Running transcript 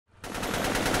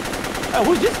Oh,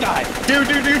 who's this guy? Dude.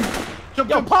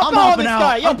 Yo, pop out on this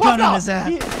guy. Yo, pop out. His ass.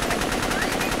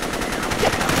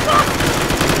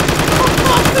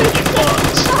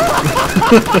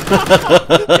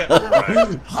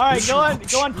 Alright,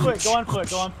 go on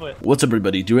foot. What's up,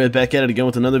 everybody? Durant back at it again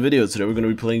with another video. Today we're going to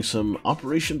be playing some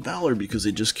Operation Valor because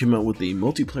they just came out with a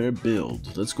multiplayer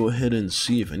build. Let's go ahead and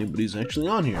see if anybody's actually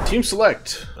on here. Team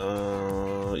select.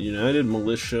 United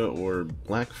Militia or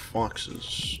Black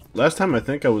Foxes. Last time I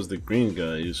think I was the green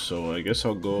guys, so I guess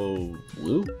I'll go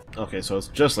blue. Okay, so it's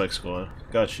just like squad.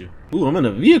 Got you. Ooh, I'm in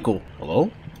a vehicle.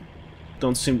 Hello?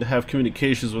 Don't seem to have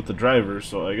communications with the driver,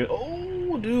 so I get.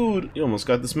 Oh, dude, you almost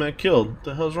got this man killed. What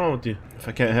the hell's wrong with you? If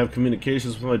I can't have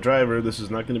communications with my driver, this is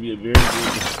not going to be a very good.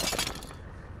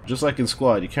 Just like in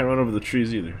squad, you can't run over the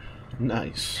trees either.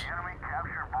 Nice.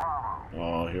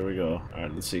 Oh, here we go. All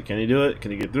right, let's see. Can he do it?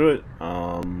 Can he get through it?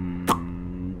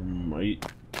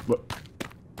 What?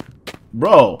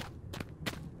 Bro.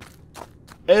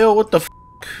 Ayo, what the f?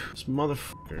 This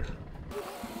motherfucker.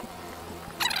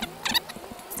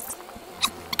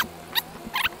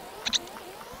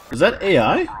 Is that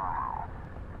AI?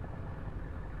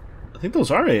 I think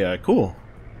those are AI. Cool.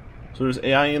 So there's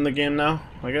AI in the game now,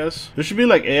 I guess. There should be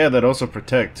like AI that also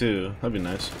protect too. That'd be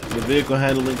nice. The vehicle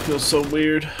handling feels so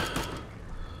weird.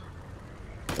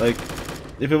 Like,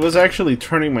 if it was actually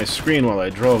turning my screen while I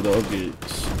drove, that would be...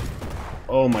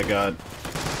 Oh my god.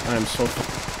 I am so...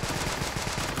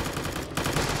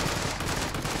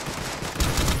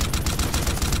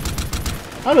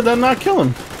 How did that not kill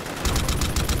him?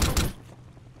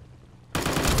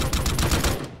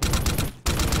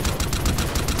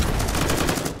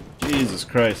 Jesus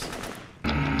Christ.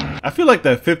 I feel like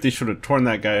that 50 should have torn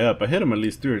that guy up. I hit him at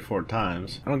least 3 or 4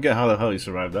 times. I don't get how the hell he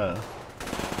survived that.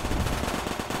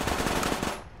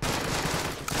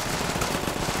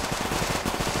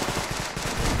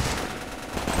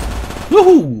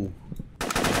 Woohoo!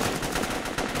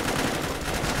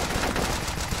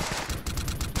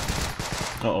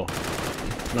 Uh-oh.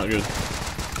 Not good.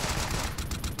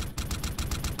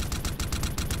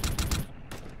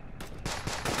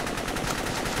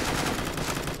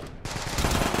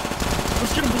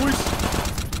 Let's get him, boys.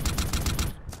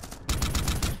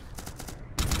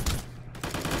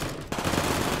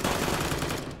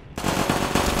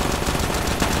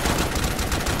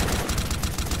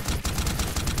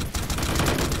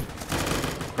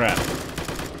 Crap.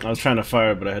 I was trying to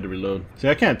fire, but I had to reload. See,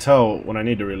 I can't tell when I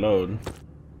need to reload.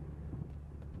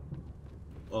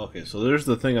 Okay, so there's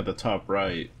the thing at the top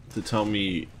right to tell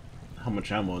me how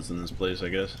much ammo is in this place, I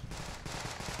guess.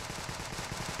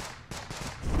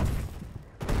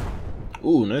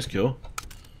 Ooh, nice kill.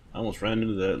 I almost ran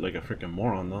into that like a freaking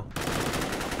moron, though.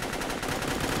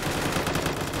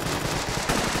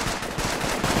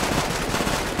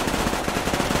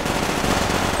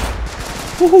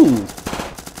 Woohoo!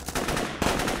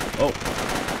 Oh.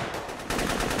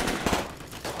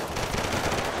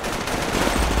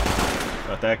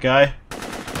 Got that guy.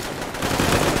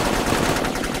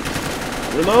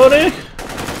 Reloading!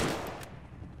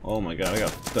 Oh my god, I got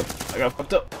fucked up. I got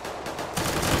fucked up.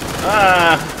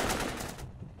 Ah!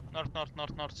 North.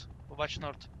 Watch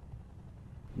north.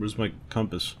 Where's my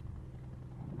compass?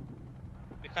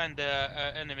 Behind the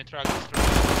enemy truck.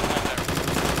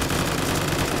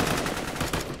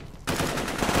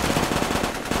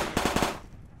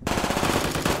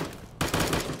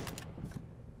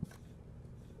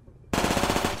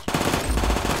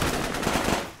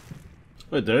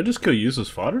 Wait, did I just kill useless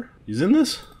fodder? He's in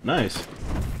this? Nice.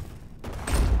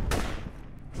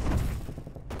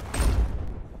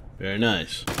 Very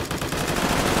nice.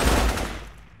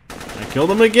 I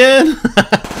killed him again?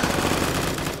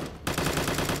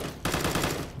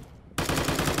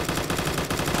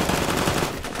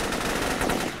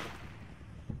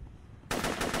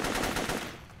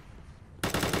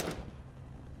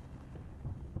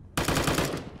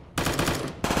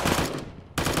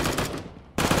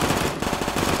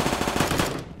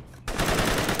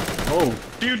 Oh,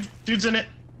 dude's in it.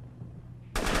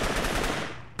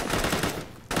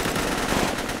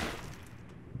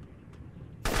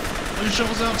 Put your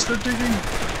shovels out, start digging.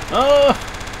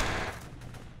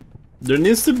 There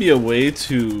needs to be a way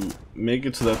to make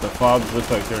it so that the fobs look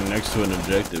like they're next to an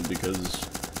objective because...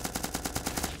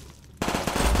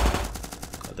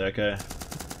 Got that guy.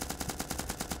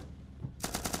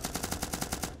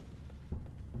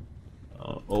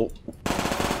 Oh.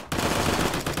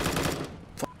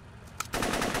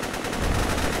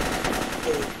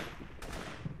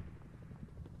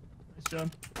 Nice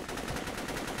job.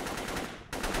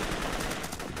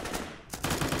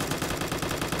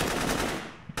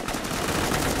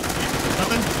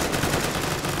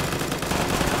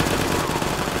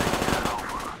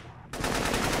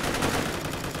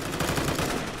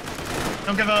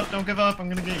 Don't give up. Don't give up. I'm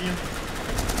gonna get you.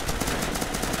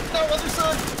 No, other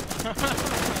side.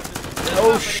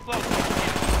 Oh sh!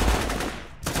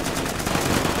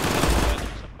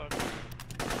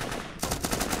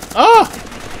 Ah!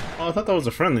 Oh, I thought that was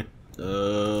a friendly.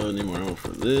 Need more ammo for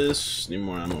this. Need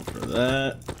more ammo for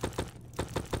that.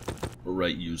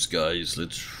 Alright, you guys,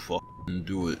 let's fucking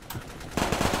do it.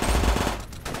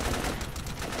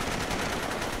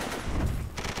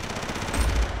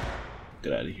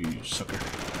 Get out of here, you sucker.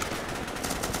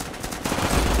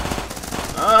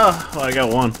 Ah, oh, I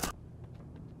got one.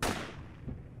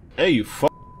 Hey, you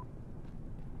fuck.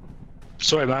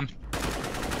 Sorry, man.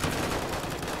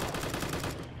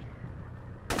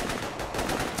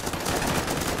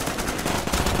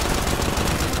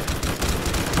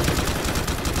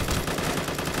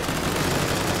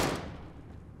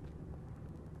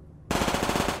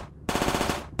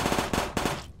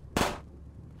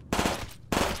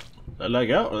 Did I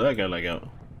lag out or that guy lag out?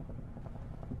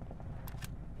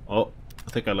 Oh,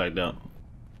 I think I lagged out.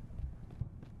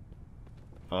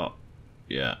 Oh,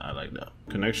 yeah, I lagged out.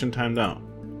 Connection timed out.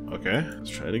 Okay, let's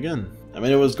try it again. I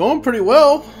mean, it was going pretty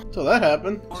well until that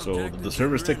happened. So, did the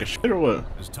servers take a shit or what?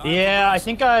 Yeah, I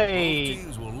think I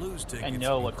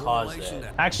know what caused it.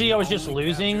 Actually, I was just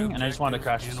losing, and I just wanted to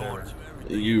crash the server.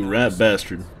 You rat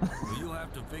bastard.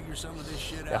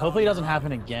 Yeah, hopefully it doesn't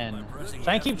happen again.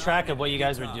 Try and keep track of what you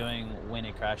guys were doing when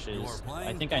it crashes.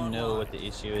 I think I know what the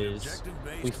issue is.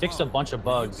 We fixed a bunch of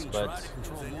bugs, but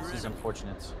this is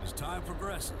unfortunate.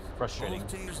 Frustrating.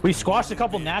 We squashed a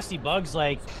couple nasty bugs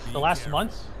like the last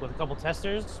month with a couple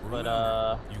testers, but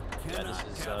yeah, this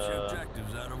is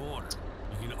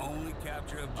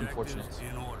unfortunate.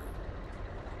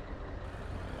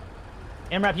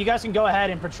 MRAP, you guys can go ahead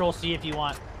and patrol C if you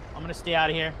want. I'm gonna stay out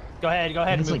of here. Go ahead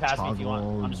and move past me if you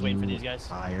want. I'm just waiting for these guys.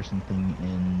 Or something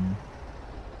in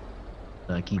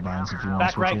the keybinds if you want. Back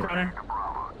to switch right, it. Cronin.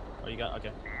 Oh, you got,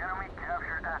 okay.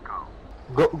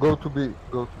 Go to B.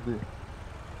 Go to B.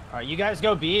 Alright, you guys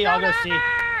go B, I'll go C.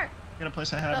 Got a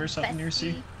place I have or something near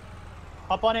C.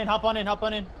 Hop on in, hop on in, hop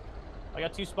on in. I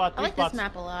got two spots, I three like spots. this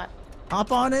map a lot.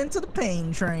 Hop on into the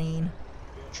pain train.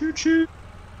 Choo choo.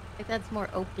 Like that's more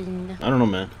open. I don't know,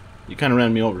 man. You kind of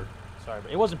ran me over. Sorry,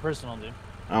 but it wasn't personal, dude.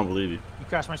 I don't believe you. You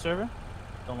crashed my server?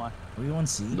 Don't lie. We want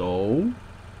C. No. Yeah, we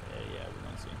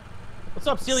don't see. What's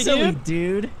up, silly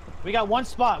dude? We got one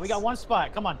spot. We got one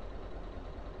spot. Come on.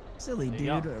 Silly There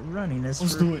you dude, running this.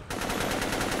 Let's do it.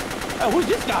 Oh, who's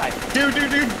this guy? Dude.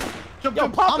 Jump, Yo,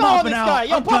 jump. pop I'm out on hopping this out. guy.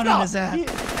 Yo, I'm pop gunning out. his ass.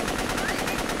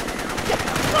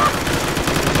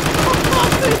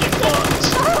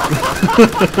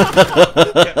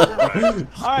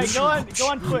 Alright, go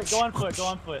on foot. Go on foot. Go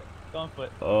on foot. Go on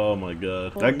foot. Oh my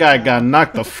god. That guy got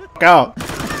knocked the fuck out.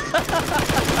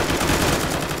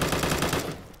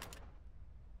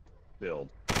 Build.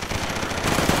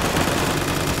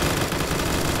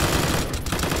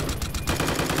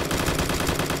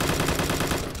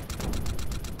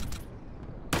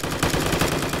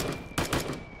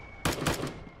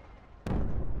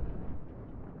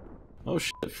 Oh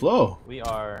shit, Flo. We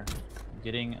are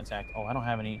getting attacked. Oh, I don't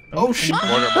have any. Oh shit.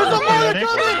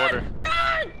 Mortar.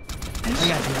 I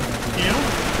got you. You?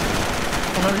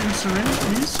 Allow you syringe,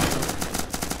 please.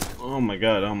 Oh my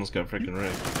god, I almost got freaking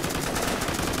wrecked.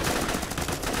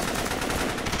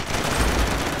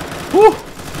 Woo!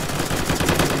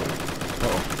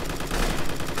 Uh-oh.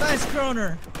 Nice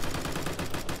Croner.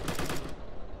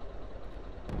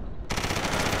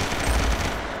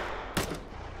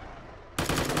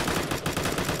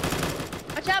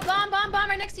 Watch out, bomb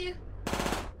right next to you.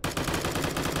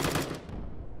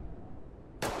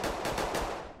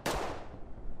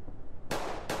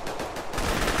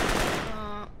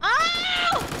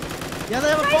 Oh! Yeah, they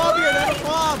have a fob here. They have a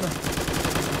fob.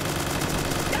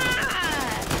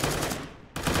 God!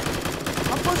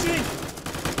 I'm pushing.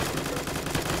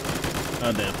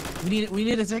 God damn. We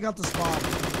need to take out the spot.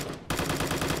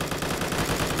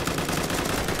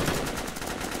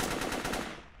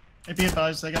 Hey, be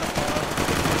advised, they got a pod.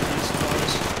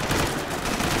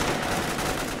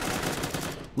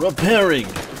 Repairing.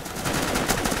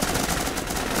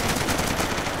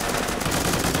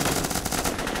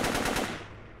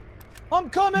 I'm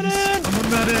coming in! I'm a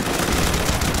medic.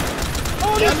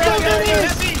 Oh, Yeah, there's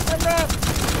heavy.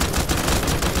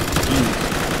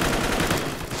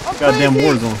 Goddamn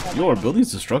war zone. Yo, are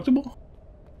buildings destructible?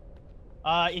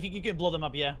 If you can blow them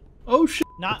up, yeah. Oh shit.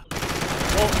 Not.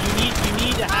 Well, you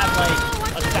need to have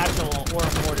like a satchel or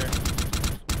a mortar.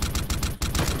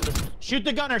 Just shoot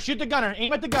the gunner. Shoot the gunner.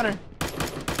 Aim at the gunner.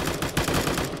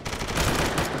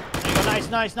 There you go.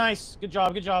 Nice. Good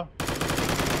job.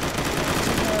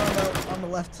 No, on the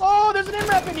left. Oh, there's an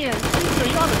MRAP in here. Are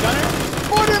you on the gunner?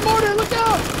 Mortar, look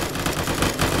out!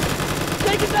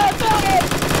 Take his ass out!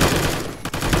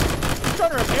 He's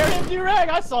trying to repair him, Durag.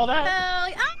 I saw that.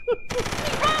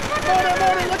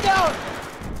 Mortar, look out!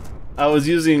 I was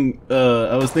using,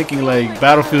 I was thinking like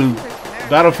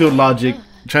battlefield logic,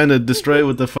 trying to destroy it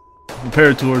with the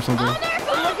repair tool or something. Oh, run,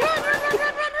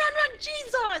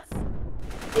 Jesus!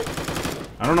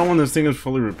 I don't know when this thing is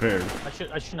fully repaired. I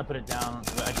shouldn't have put it down.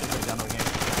 I should have put it down the game.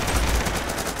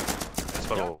 That's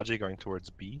Valor going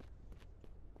towards B.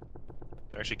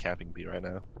 They're actually capping B right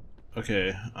now.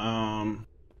 Okay,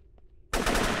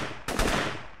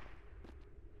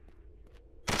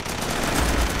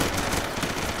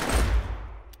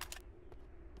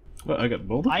 what, I got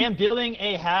both of them? I am building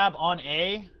a hab on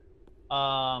A.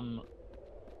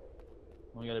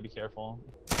 We gotta be careful.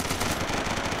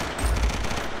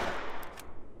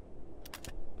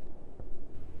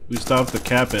 We stopped the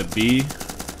cap at B,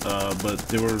 but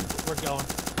they were... We're going.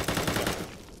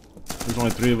 There's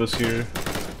only 3 of us here.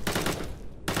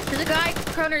 There's a guy,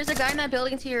 Croner, there's a guy in that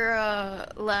building to your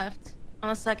left, on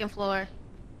the 2nd floor.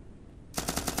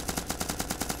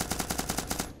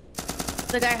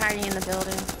 The guy hiding in the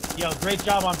building. Yo, great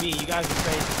job on B. You guys are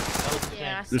crazy. That was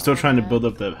Yeah, They're still trying to build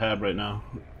up that hab right now.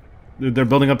 They're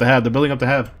building up the hab. They're building up the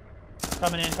hab.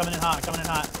 coming in hot.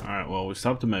 Alright, well, we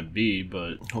stopped them at B,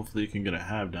 but hopefully you can get a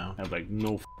hab down. I have like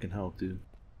no fucking health, dude.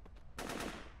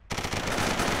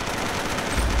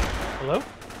 Hello?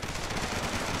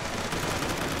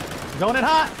 Going in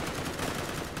hot.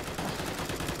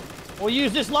 We'll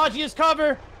use this Logi as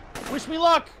cover. Wish me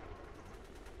luck.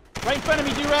 Right in front of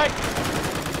me, Durag.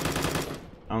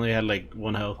 I only had like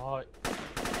 1 health. Oh,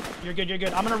 you're good.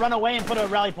 I'm gonna run away and put a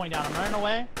rally point down. I'm running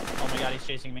away. Oh my god, he's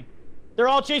chasing me. They're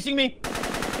all chasing me.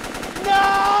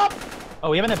 No! Oh,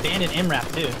 we have an abandoned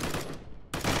MRAP too.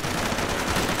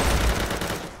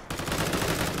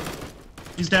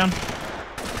 He's down.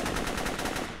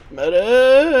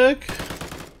 Medic!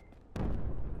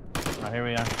 Oh, here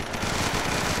we are.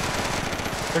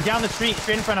 They're down the street,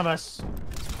 straight in front of us.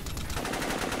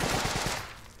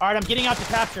 Alright, I'm getting out to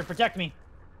capture. Protect me.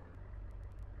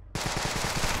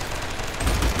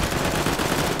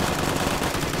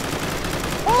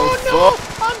 Oh no!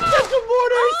 I'm dead to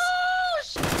mortars!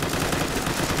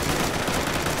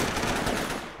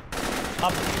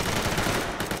 Up.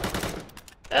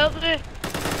 Help me!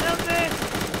 Help me!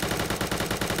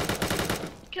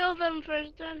 Kill them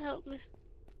first, then help me.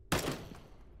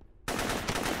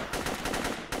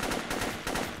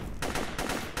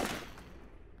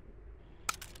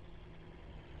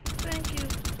 Thank you.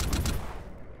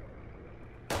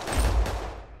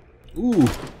 Ooh.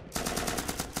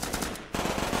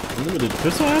 Unlimited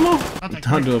pistol ammo? I'll take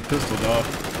Down it. to a pistol, dog.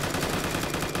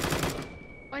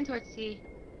 Going towards C.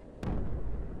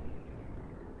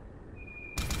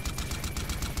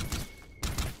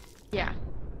 Yeah.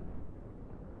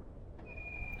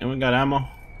 Anyone got ammo?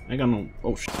 I got no.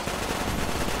 Oh shit.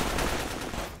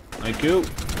 Thank you.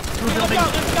 Hey, look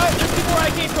out! There's people where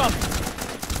I came from!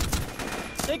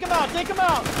 Take him out!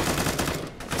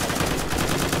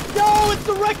 Yo, it's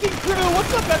the wrecking crew!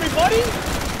 What's up, everybody?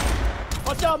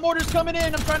 Watch out, mortars coming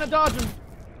in! I'm trying to dodge them.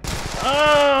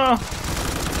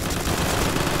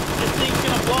 This thing's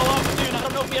gonna blow up soon. I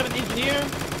don't know if we have an engineer.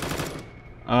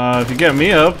 If you get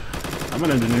me up, I'm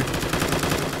an engineer. I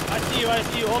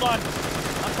see you. Hold on.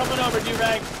 I'm coming over,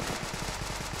 Durag.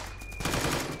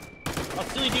 Oh,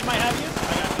 silly dude might have you.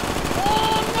 I got you.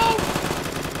 Oh, no!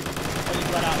 Oh, you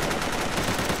bled out.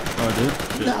 Oh, dude.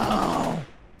 Shit. No.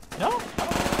 No?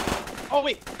 Oh,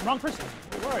 wait. Wrong person.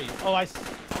 Wait, where are you? Oh, right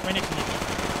next to me.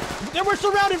 We're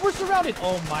surrounded.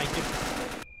 Oh, my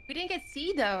goodness. We didn't get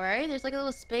C though, right? There's like a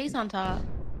little space on top.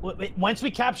 Wait, once we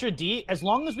capture D, as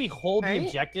long as we hold the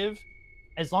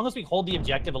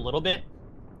objective, a little bit,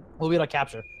 we'll be able to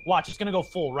capture. Watch, it's gonna go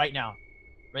full right now.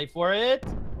 Ready for it?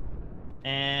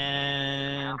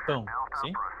 And boom.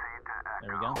 See?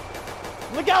 There we go.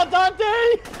 Look out,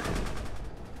 Dante!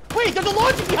 Wait, there's a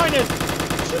Logi behind us!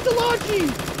 Shoot the Logi!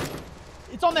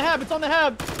 It's on the hab.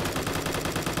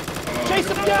 Chase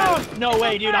him down! No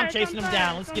way, dude, I'm chasing him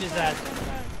down. Let's get his ass.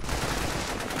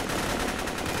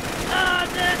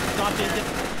 Dante,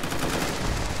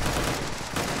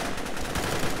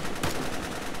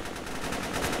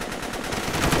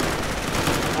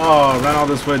 Oh, ran all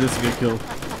this way just to get killed.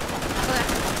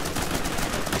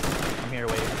 I'm here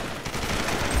waiting.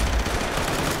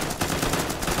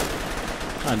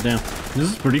 God damn.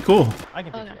 This is pretty cool. I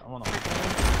can fix it. Hold on.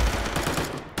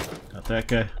 Got that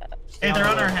guy. Hey, they're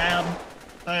on our hab.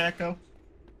 Hi, Echo.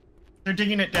 They're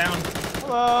digging it down.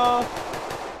 Hello.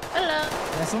 Hello.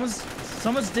 Yeah, someone's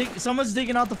Someone's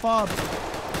digging out the fob.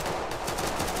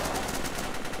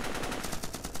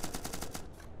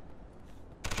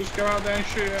 Just go out there and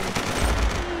shoot him.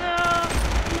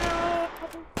 No.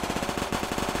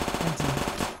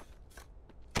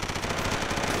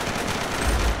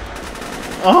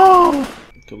 Oh!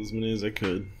 Kill as many as I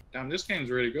could. Damn, this game's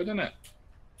really good, isn't it?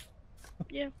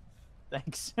 Yeah.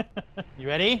 Thanks. You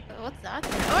ready? What's that?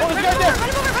 Oh, Oh, there's run a him guy over! Run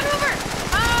him over! Run him over!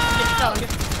 Ah!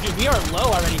 Dude, we are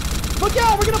low already. Look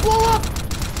out! We're gonna blow up!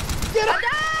 Get up!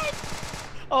 Died!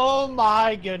 Oh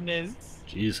my goodness.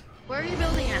 Jeez. Where are you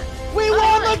building at? We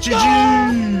won! Let's go!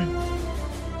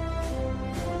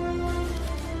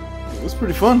 It was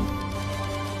pretty fun.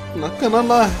 Not gonna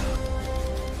lie.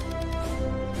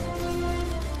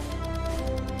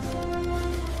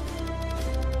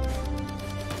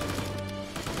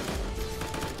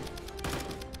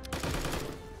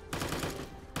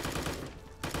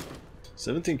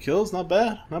 "17 kills, not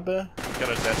bad, not bad." Got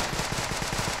a dead.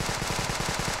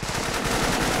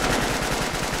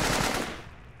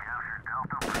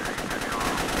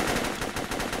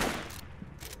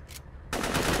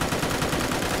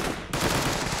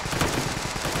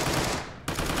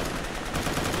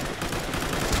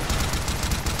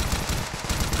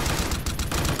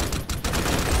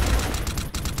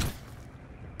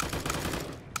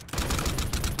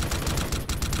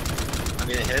 I'm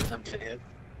gonna hit. I'm gonna hit.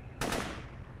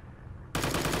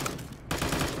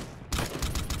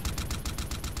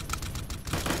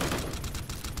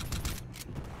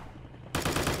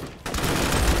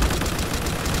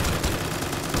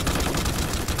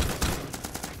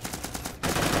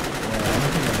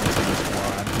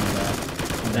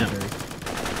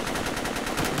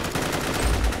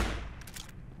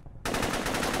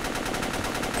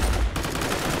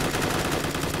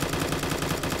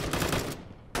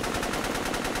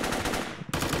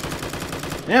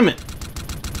 Damn it.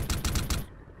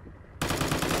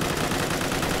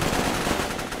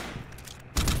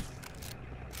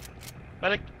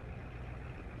 Medic.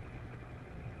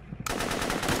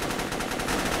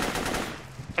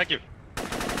 Thank you.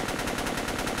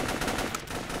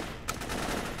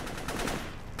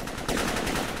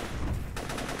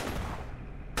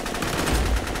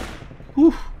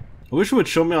 Whew. I wish it would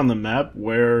show me on the map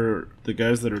where the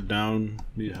guys that are down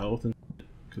need health, and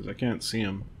because I can't see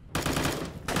them.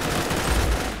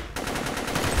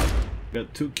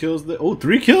 Got 2 kills there. Oh,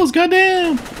 3 kills,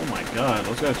 goddamn! Oh my god,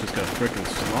 those guys just got freaking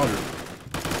slaughtered.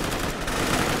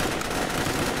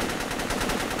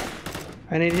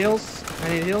 I need heals. I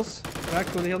need heals.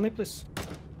 Back, will you heal me, please?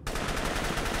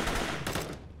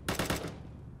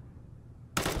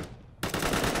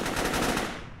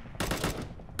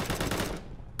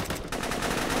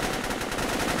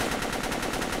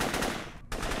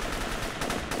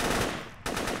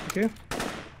 Okay.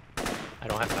 I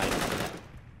don't have time for that.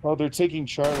 Oh, they're taking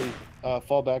Charlie.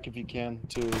 Fall back if you can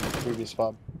to previous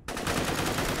fob.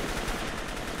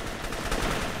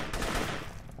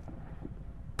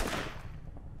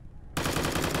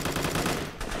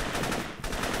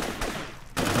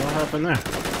 What happened there?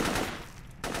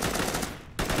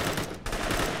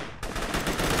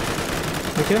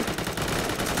 Okay.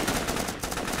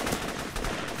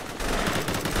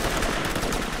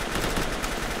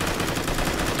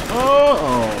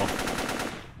 Oh!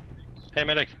 Hey,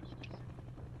 medic.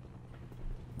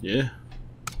 Yeah.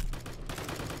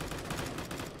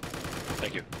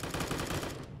 Thank you.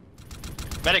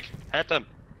 Medic, help them.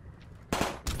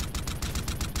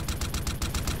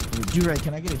 Juray,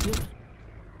 can I get a heal?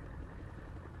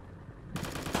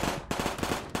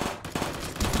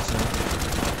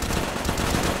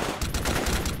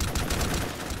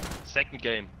 Second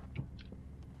game.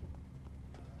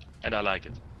 And I like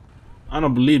it. I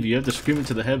don't believe you. You have to scream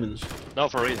into the heavens. No,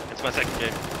 for real. It's my second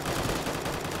game.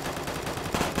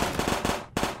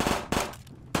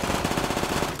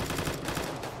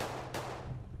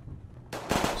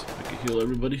 So I can heal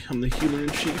everybody. I'm the healer in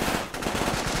chief.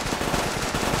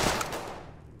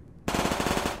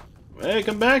 Hey,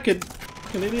 come back, you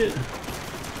fucking idiot.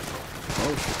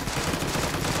 Oh shit.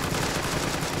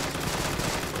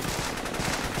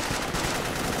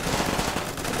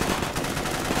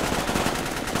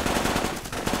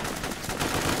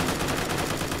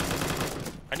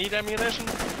 I need ammunition.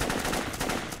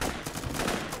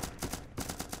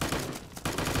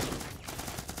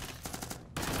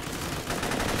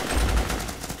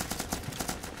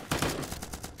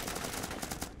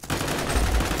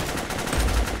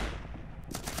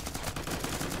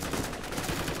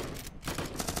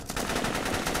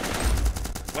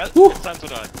 Well, Woo. it's time to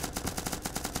die.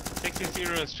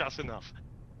 16-0 is just enough.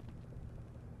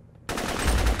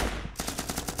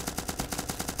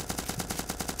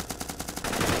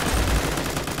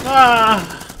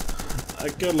 Ah! I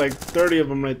killed like 30 of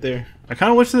them right there. I kind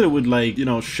of wish that it would, like, you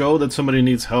know, show that somebody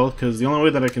needs help, because the only way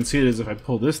that I can see it is if I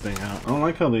pull this thing out. I don't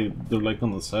like how they're like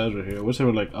on the sides right here. I wish they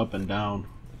were like up and down,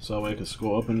 so that way I could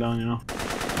scroll up and down, you know?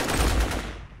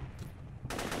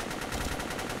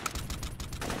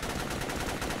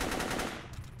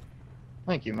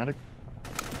 Thank you, medic.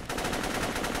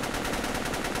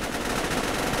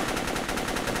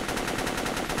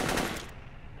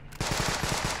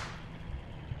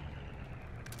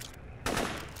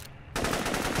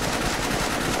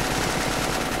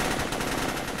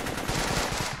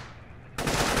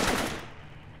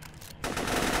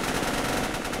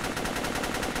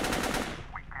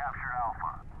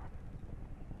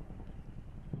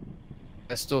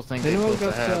 I still think they Anyone built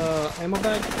got ahead. ammo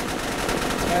bag?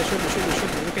 Yeah, shoot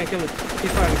me. We can't kill it.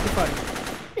 Keep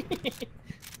fighting.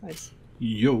 Nice.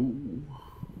 Yo.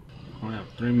 I have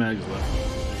 3 mags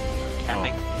left.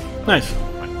 Camping. Oh. Nice.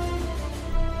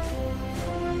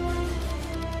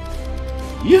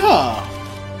 Yeah.